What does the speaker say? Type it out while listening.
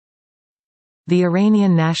The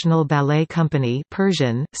Iranian National Ballet Company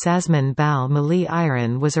Persian, Sazman Bal Mali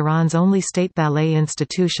Iran was Iran's only state ballet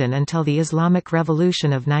institution until the Islamic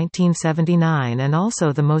Revolution of 1979 and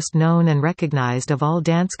also the most known and recognized of all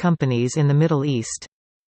dance companies in the Middle East.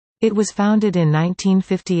 It was founded in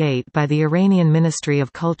 1958 by the Iranian Ministry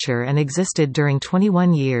of Culture and existed during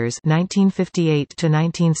 21 years 1958 to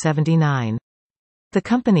 1979. The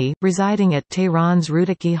company, residing at Tehran's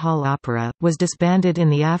Rudaki Hall Opera, was disbanded in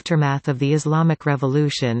the aftermath of the Islamic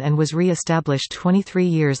Revolution and was re-established 23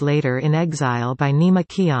 years later in exile by Nima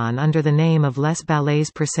Kian under the name of Les Ballets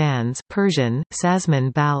Persans Persian,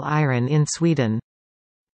 Sazman Bal Iran in Sweden.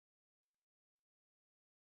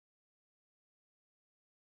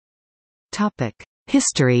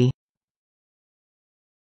 History.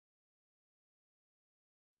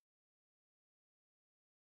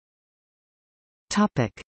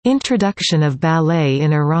 Introduction of ballet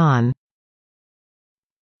in Iran.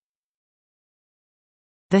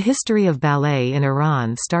 The history of ballet in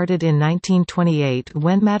Iran started in 1928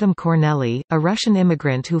 when Madame Corneli, a Russian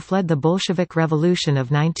immigrant who fled the Bolshevik Revolution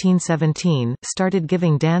of 1917, started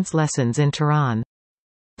giving dance lessons in Tehran.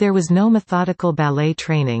 There was no methodical ballet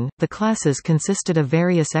training. The classes consisted of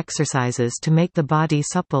various exercises to make the body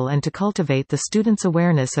supple and to cultivate the students'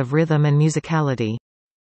 awareness of rhythm and musicality.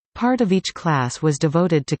 Part of each class was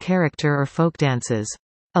devoted to character or folk dances.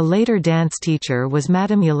 A later dance teacher was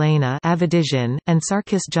Madame Yelena Avedisian, and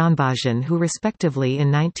Sarkis Janbajan, who respectively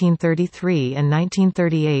in 1933 and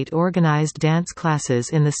 1938 organized dance classes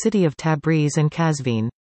in the city of Tabriz and Kazvin.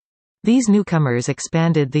 These newcomers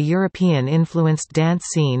expanded the European-influenced dance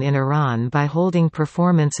scene in Iran by holding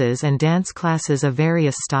performances and dance classes of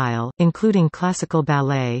various style, including classical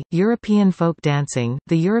ballet, European folk dancing,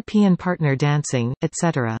 the European partner dancing,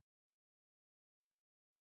 etc.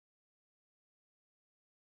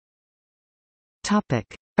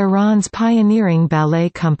 Iran's pioneering ballet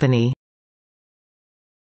company.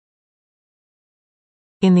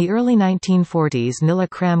 In the early 1940s, Nila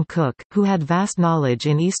Kram Cook, who had vast knowledge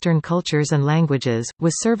in Eastern cultures and languages,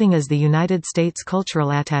 was serving as the United States cultural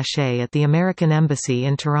attaché at the American Embassy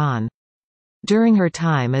in Tehran. During her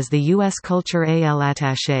time as the U.S. Culture AL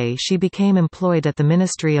attaché, she became employed at the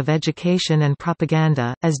Ministry of Education and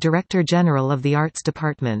Propaganda, as Director General of the Arts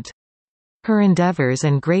Department. Her endeavors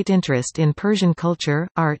and great interest in Persian culture,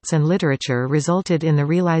 arts and literature resulted in the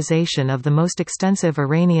realization of the most extensive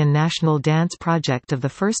Iranian national dance project of the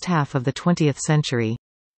first half of the 20th century.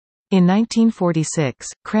 In 1946,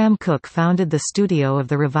 Kram Cook founded the Studio of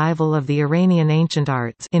the Revival of the Iranian Ancient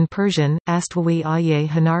Arts in Persian, Astwawi Aye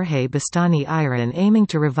Hanarhe Bastani Iran, aiming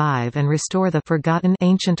to revive and restore the forgotten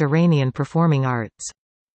ancient Iranian performing arts.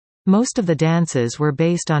 Most of the dances were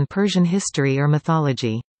based on Persian history or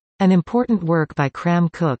mythology. An important work by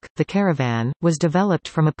Kram Cook, The Caravan, was developed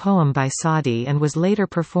from a poem by Saadi and was later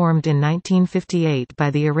performed in 1958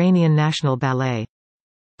 by the Iranian National Ballet.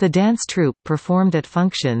 The dance troupe performed at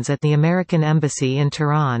functions at the American Embassy in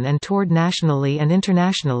Tehran and toured nationally and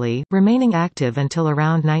internationally, remaining active until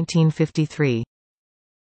around 1953.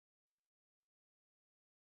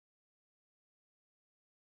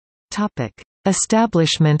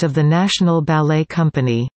 Establishment of the National Ballet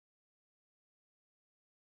Company.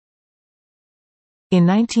 In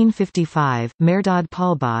 1955, Mehrdad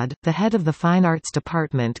Palbad, the head of the Fine Arts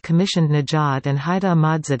Department, commissioned Najat and Haida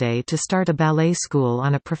Ahmadzadeh to start a ballet school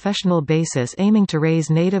on a professional basis aiming to raise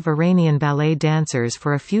native Iranian ballet dancers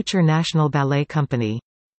for a future national ballet company.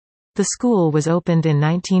 The school was opened in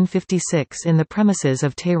 1956 in the premises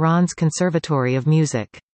of Tehran's Conservatory of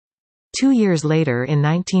Music. 2 years later, in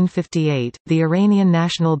 1958, the Iranian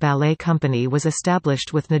National Ballet Company was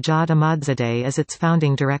established with Najat Ahmadzadeh as its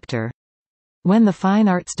founding director. When the Fine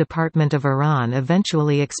Arts Department of Iran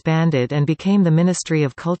eventually expanded and became the Ministry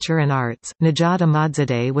of Culture and Arts, Najat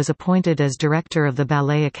Ahmadzadeh was appointed as director of the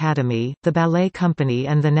Ballet Academy, the Ballet Company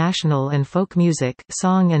and the National and Folk Music,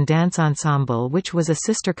 Song and Dance Ensemble, which was a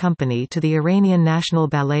sister company to the Iranian National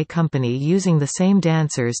Ballet Company, using the same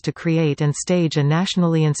dancers to create and stage a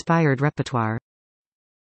nationally inspired repertoire.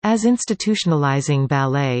 As institutionalizing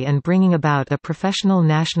ballet and bringing about a professional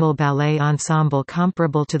national ballet ensemble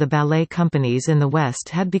comparable to the ballet companies in the West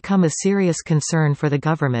had become a serious concern for the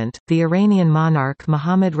government, the Iranian monarch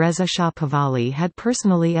Mohammad Reza Shah Pahlavi had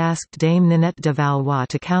personally asked Dame Ninette de Valois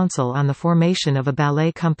to counsel on the formation of a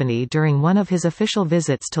ballet company during one of his official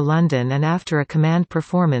visits to London and after a command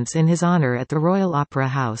performance in his honor at the Royal Opera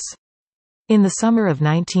House. In the summer of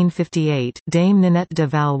 1958, Dame Ninette de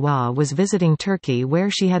Valois was visiting Turkey, where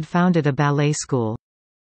she had founded a ballet school.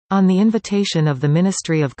 On the invitation of the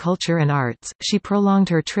Ministry of Culture and Arts, she prolonged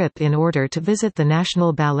her trip in order to visit the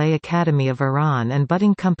National Ballet Academy of Iran and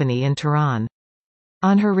budding company in Tehran.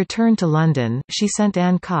 On her return to London, she sent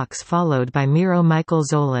Anne Cox, followed by Miro Michael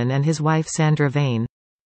Zolan and his wife Sandra Vane.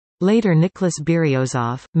 Later Nicholas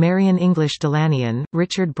Beriozoff, Marion English Delanian,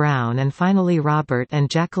 Richard Brown and finally Robert and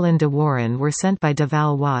Jacqueline de Warren were sent by de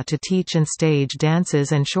Valois to teach and stage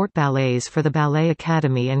dances and short ballets for the Ballet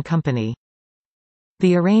Academy and Company.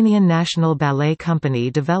 The Iranian National Ballet Company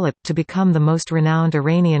developed to become the most renowned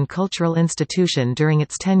Iranian cultural institution during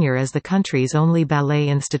its tenure as the country's only ballet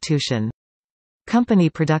institution. Company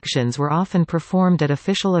productions were often performed at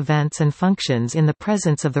official events and functions in the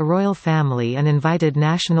presence of the royal family and invited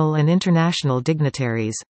national and international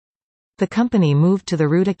dignitaries. The company moved to the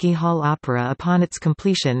Rudaki Hall Opera upon its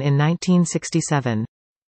completion in 1967.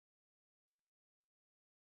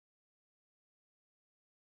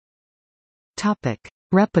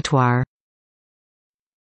 Repertoire.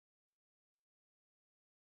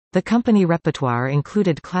 The company repertoire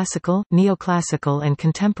included classical, neoclassical and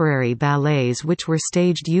contemporary ballets which were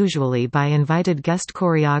staged usually by invited guest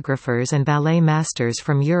choreographers and ballet masters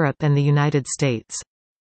from Europe and the United States.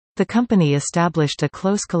 The company established a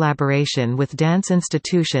close collaboration with dance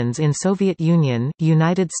institutions in Soviet Union,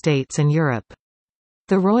 United States and Europe.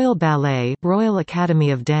 The Royal Ballet, Royal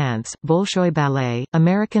Academy of Dance, Bolshoi Ballet,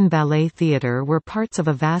 American Ballet Theatre were parts of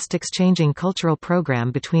a vast exchanging cultural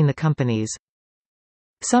program between the companies.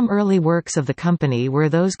 Some early works of the company were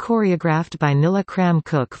those choreographed by Nilla Kram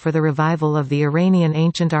Cook for the revival of the Iranian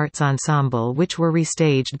Ancient Arts Ensemble, which were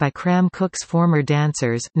restaged by Kram Cook's former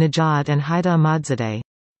dancers, Najad and Haida Ahmadzadeh.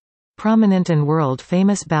 Prominent and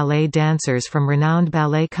world-famous ballet dancers from renowned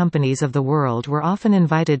ballet companies of the world were often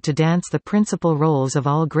invited to dance the principal roles of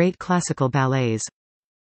all great classical ballets.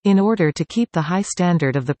 In order to keep the high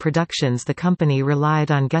standard of the productions, the company relied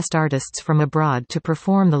on guest artists from abroad to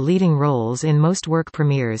perform the leading roles in most work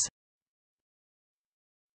premieres.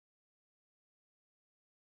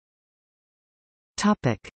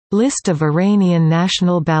 List of Iranian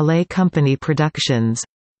National Ballet Company productions.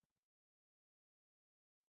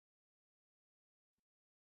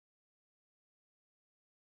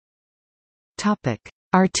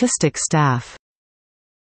 Artistic staff.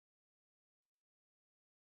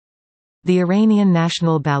 The Iranian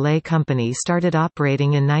National Ballet Company started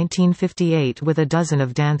operating in 1958 with a dozen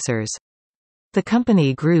of dancers. The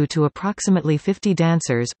company grew to approximately 50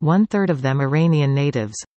 dancers, one-third of them Iranian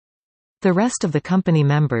natives. The rest of the company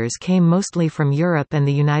members came mostly from Europe and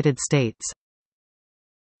the United States.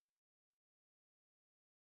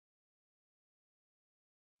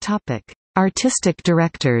 Artistic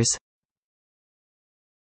directors.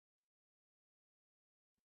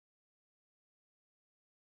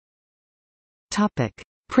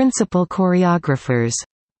 Principal choreographers.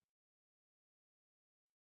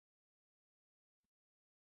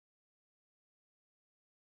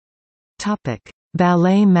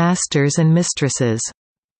 Ballet masters and mistresses.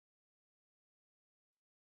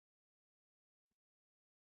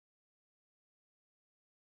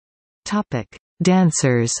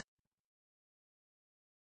 Dancers.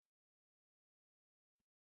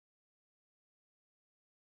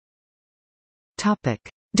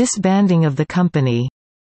 Disbanding of the company.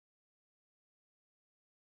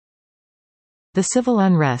 The civil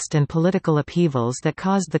unrest and political upheavals that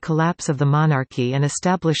caused the collapse of the monarchy and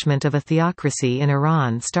establishment of a theocracy in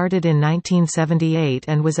Iran started in 1978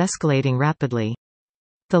 and was escalating rapidly.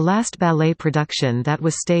 The last ballet production that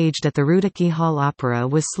was staged at the Rudaki Hall Opera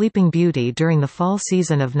was Sleeping Beauty during the fall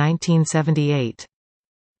season of 1978.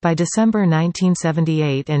 By December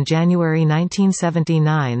 1978 and January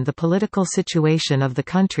 1979, the political situation of the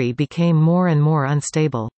country became more and more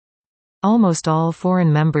unstable. Almost all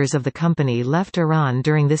foreign members of the company left Iran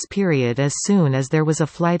during this period as soon as there was a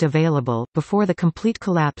flight available, before the complete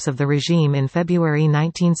collapse of the regime in February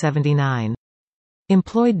 1979.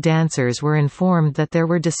 Employed dancers were informed that they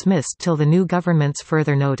were dismissed till the new government's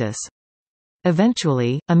further notice.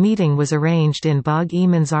 Eventually, a meeting was arranged in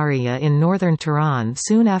Bagh-e-Manzariya in northern Tehran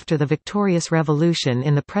soon after the victorious revolution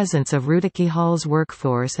in the presence of Rudaki Hall's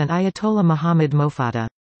workforce and Ayatollah Muhammad Mofaddeh.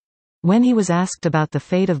 When he was asked about the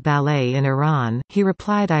fate of ballet in Iran, he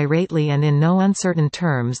replied irately and in no uncertain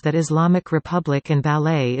terms that Islamic Republic and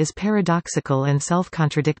ballet is paradoxical and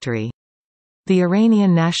self-contradictory. The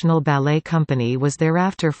Iranian National Ballet Company was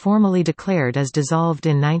thereafter formally declared as dissolved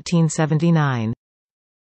in 1979.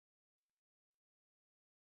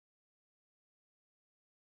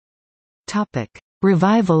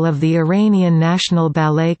 Revival of the Iranian National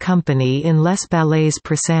Ballet Company in Les Ballets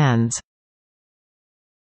Persans.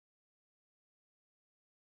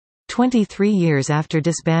 23 years after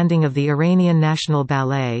disbanding of the Iranian National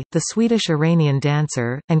Ballet, the Swedish-Iranian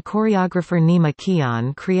dancer, and choreographer Nima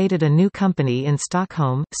Kian created a new company in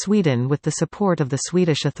Stockholm, Sweden with the support of the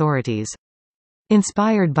Swedish authorities.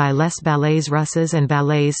 Inspired by Les Ballets Russes and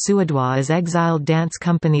Ballets Suédois as exiled dance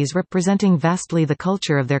companies representing vastly the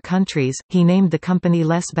culture of their countries, he named the company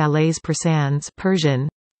Les Ballets Persans Persian,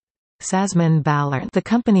 Sazman Balar. The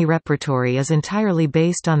company Repertoire is entirely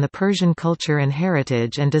based on the Persian culture and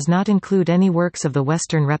heritage and does not include any works of the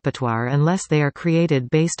Western repertoire unless they are created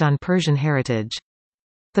based on Persian heritage.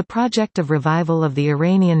 The project of revival of the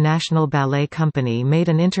Iranian National Ballet Company made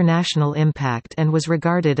an international impact and was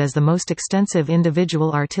regarded as the most extensive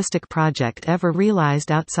individual artistic project ever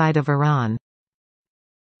realized outside of Iran.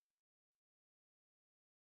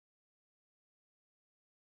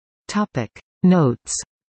 Notes.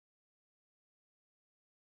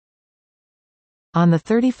 On the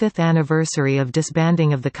 35th anniversary of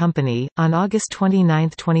disbanding of the company, on August 29,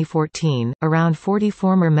 2014, around 40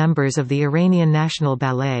 former members of the Iranian National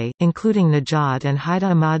Ballet, including Najat and Haida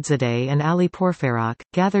Ahmadzadeh and Ali Porfirok,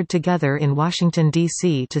 gathered together in Washington,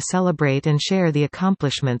 D.C. to celebrate and share the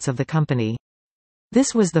accomplishments of the company.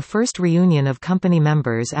 This was the first reunion of company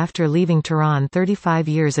members after leaving Tehran 35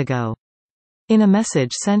 years ago. In a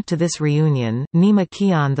message sent to this reunion, Nima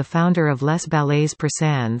Kian, the founder of Les Ballets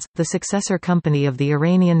Persans, the successor company of the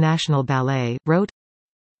Iranian National Ballet, wrote,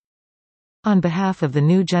 "On behalf of the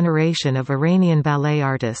new generation of Iranian ballet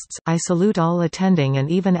artists, I salute all attending and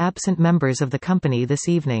even absent members of the company this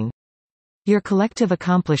evening. Your collective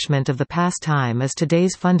accomplishment of the past time is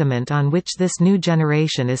today's fundament on which this new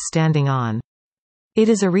generation is standing on. It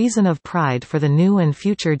is a reason of pride for the new and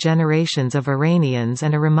future generations of Iranians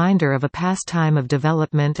and a reminder of a past time of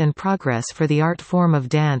development and progress for the art form of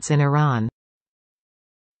dance in Iran."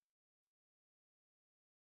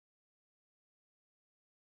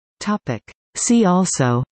 See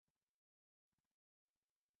also: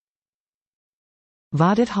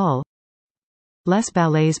 Vaudit Hall, Les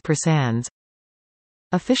Ballets Persans,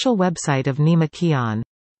 official website of Nima Kian.